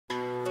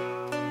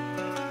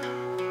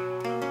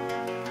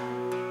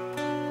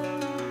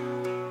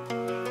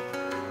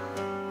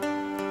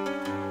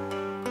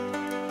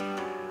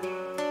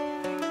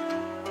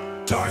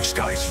Dark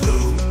skies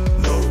loom,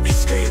 no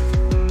escape.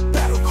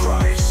 Battle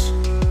cries,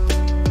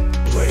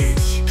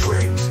 blades,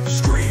 dreams,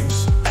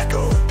 screams,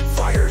 echo,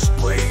 fires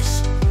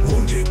blaze.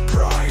 Wounded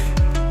pride,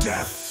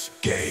 death's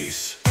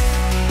gaze.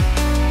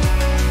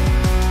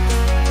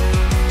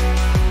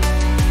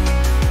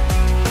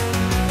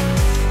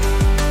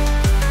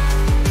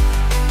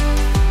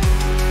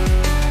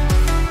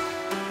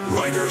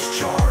 Riders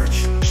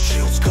charge,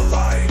 shields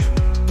collide,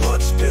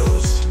 blood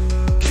spills,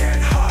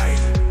 can't hide.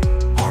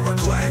 Armor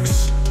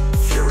clanks,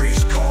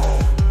 furies call,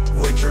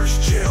 winters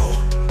chill,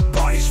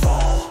 bodies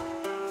fall.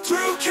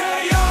 Through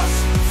chaos,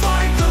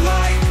 find the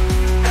light.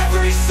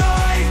 Every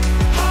side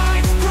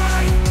hides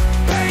bright.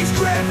 Bangs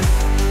grip,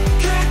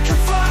 can't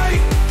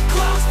confide.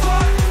 Clouds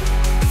part,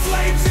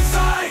 flames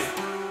inside.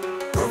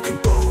 Broken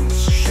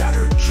bones,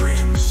 shattered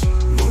dreams,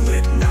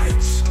 moonlit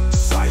nights,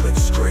 silent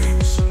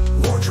screams.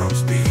 War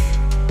drums beat,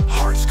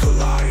 hearts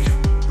collide,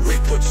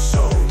 reap what's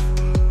sown,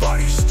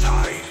 bodies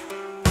tied.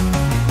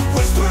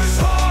 Whispers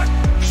haunt,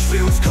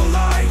 shields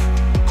collide,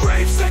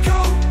 graves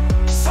echo,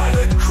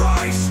 silent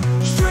cries.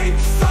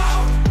 Strength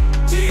found,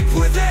 deep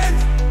within,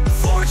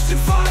 forged in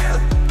fire,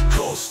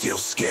 cold steel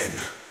skin.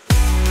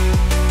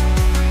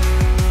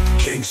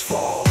 Kings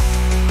fall,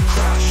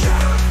 crowns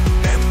shatter,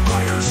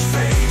 empires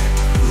fade,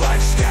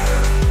 lives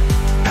scatter,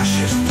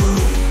 ashes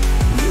bloom,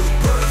 new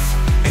birth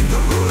in the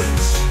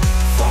ruins,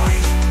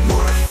 find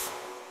worth.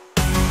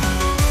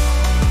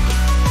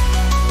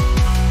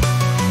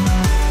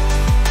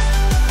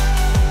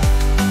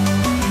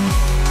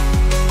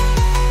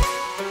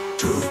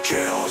 Through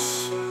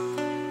chaos,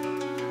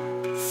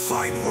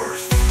 find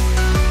worth.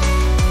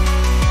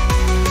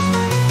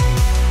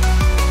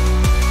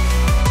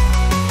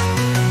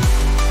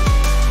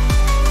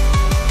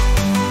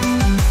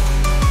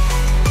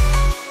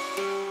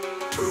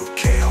 Through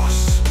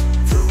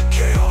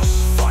chaos,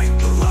 find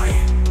the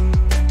light.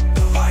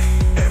 The light,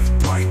 every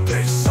bright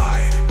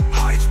bedside,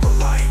 hides the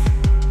light.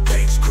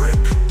 Pain's grip,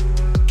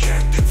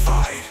 can't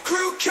confide.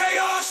 Through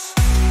chaos,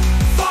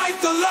 find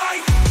the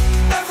light.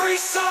 Every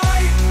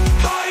side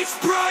hides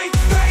bright.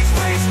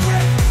 Pain's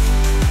grip,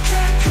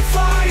 can't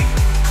confide.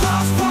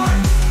 Clouds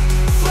part,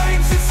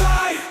 flames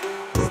inside.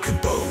 Broken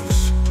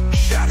bones,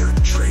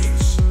 shattered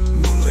dreams,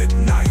 moonlit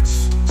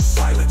nights,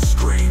 silent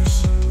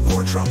screams.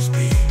 War drums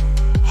beat,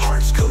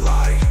 hearts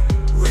collide,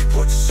 reap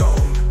what's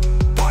sown,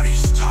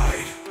 bodies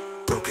tied.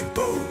 Broken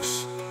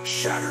bones,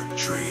 shattered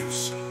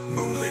dreams,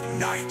 moonlit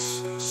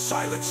nights,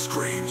 silent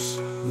screams.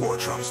 War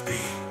drums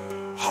beat,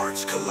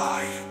 hearts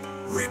collide,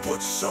 reap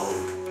what's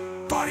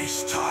sown,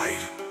 bodies tied.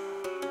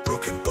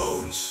 Broken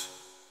bones,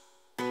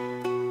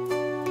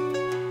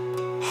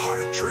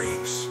 heart of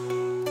dreams,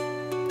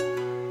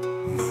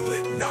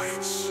 moonlit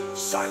nights,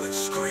 silent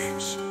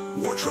screams.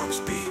 War drums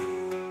beat,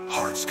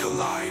 hearts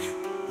collide,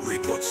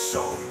 reap what's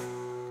sown,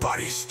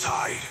 bodies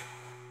tied.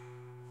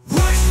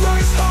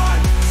 Rise hot,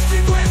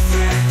 stick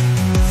within,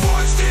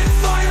 forged in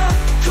fire,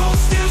 cold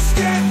steel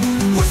skin.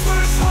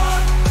 Whispers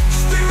haunt,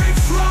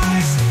 spirits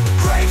rise,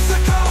 graves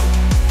echo,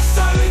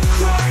 silent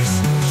cries.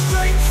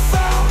 Strength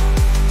found,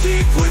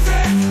 deep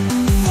within,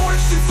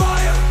 forged in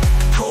fire,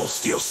 cold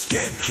steel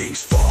skin.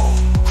 Kings fall.